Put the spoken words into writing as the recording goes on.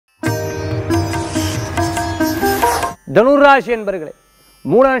தனுராசி என்பர்களே,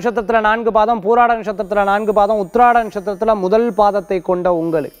 மூல நட்சத்திரத்தில் 4 பாதம், பூராட நட்சத்திரத்தில் 4 பாதம், உத்திராட நட்சத்திரத்தில் முதல் பாதத்தை கொண்ட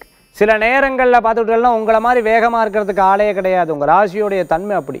உங்களுக்கு சில நேரங்களில் பார்த்துக்கிட்டோம்னா உங்களை மாதிரி வேகமாக இருக்கிறதுக்கு ஆளே கிடையாது. உங்கள் ராசியோடைய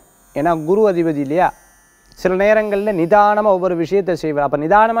தன்மை அப்படி. ஏன்னா குரு அதிபதி இல்லையா? சில நேரங்களில் நிதானமாக ஒவ்வொரு விஷயத்தை செய்வார். அப்போ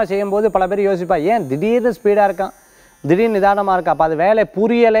நிதானமாக செய்யும்போது பல பேர் யோசிப்பா, ஏன் திடீர்னு ஸ்பீடாக இருக்கான், திடீர்னு நிதானமாக இருக்கா, அப்போ அது வேலை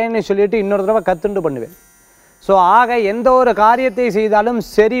புரியலைன்னு சொல்லிட்டு இன்னொரு தடவை கற்றுண்டு பண்ணுவேன். ஸோ ஆக எந்த ஒரு காரியத்தை செய்தாலும்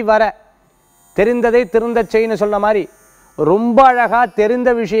சரி வர தெரிந்ததை திருந்த செய்யன்னு சொன்ன மாதிரி ரொம்ப அழகாக தெரிந்த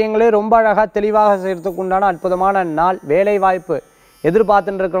விஷயங்களே ரொம்ப அழகாக தெளிவாக செய்கிறதுக்கு உண்டான அற்புதமான நாள். வேலை வாய்ப்பு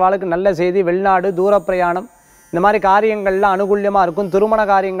எதிர்பார்த்துட்டு இருக்கிறவாளுக்கு நல்ல செய்தி. வெளிநாடு, தூர பிரயாணம், இந்த மாதிரி காரியங்கள்லாம் அனுகூல்யமாக இருக்கும். திருமண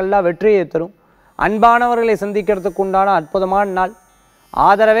காரியங்கள்லாம் வெற்றியை தரும். அன்பானவர்களை சந்திக்கிறதுக்கு உண்டான அற்புதமான நாள்.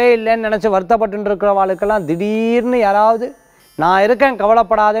 ஆதரவே இல்லைன்னு நினச்சி வருத்தப்பட்டு இருக்கிறவாளுக்கெல்லாம் திடீர்னு யாராவது நான் இருக்கேன்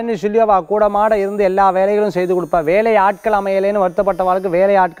கவலைப்படாதேன்னு சொல்லி அவள் கூட மாட இருந்து எல்லா வேலைகளும் செய்து கொடுப்பா. வேலை ஆட்கள் அமையலேன்னு வருத்தப்பட்டவாளுக்கு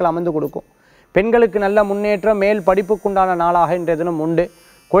வேலை ஆட்கள் அமைந்து கொடுக்கும். பெண்களுக்கு நல்ல முன்னேற்றம், மேல் படிப்புக்குண்டான நாளாக இன்றைய தினம் உண்டு.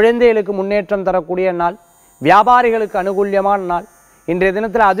 குழந்தைகளுக்கு முன்னேற்றம் தரக்கூடிய நாள். வியாபாரிகளுக்கு அனுகூல்யமான நாள். இன்றைய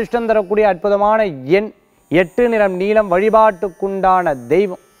தினத்தில் அதிர்ஷ்டம் தரக்கூடிய அற்புதமான எண் 8, நிறம் நீலம். வழிபாட்டுக்குண்டான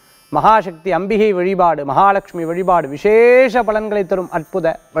தெய்வம் மகாசக்தி அம்பிகை வழிபாடு, மகாலட்சுமி வழிபாடு விசேஷ பலன்களை தரும்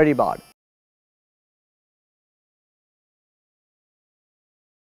அற்புத வழிபாடு.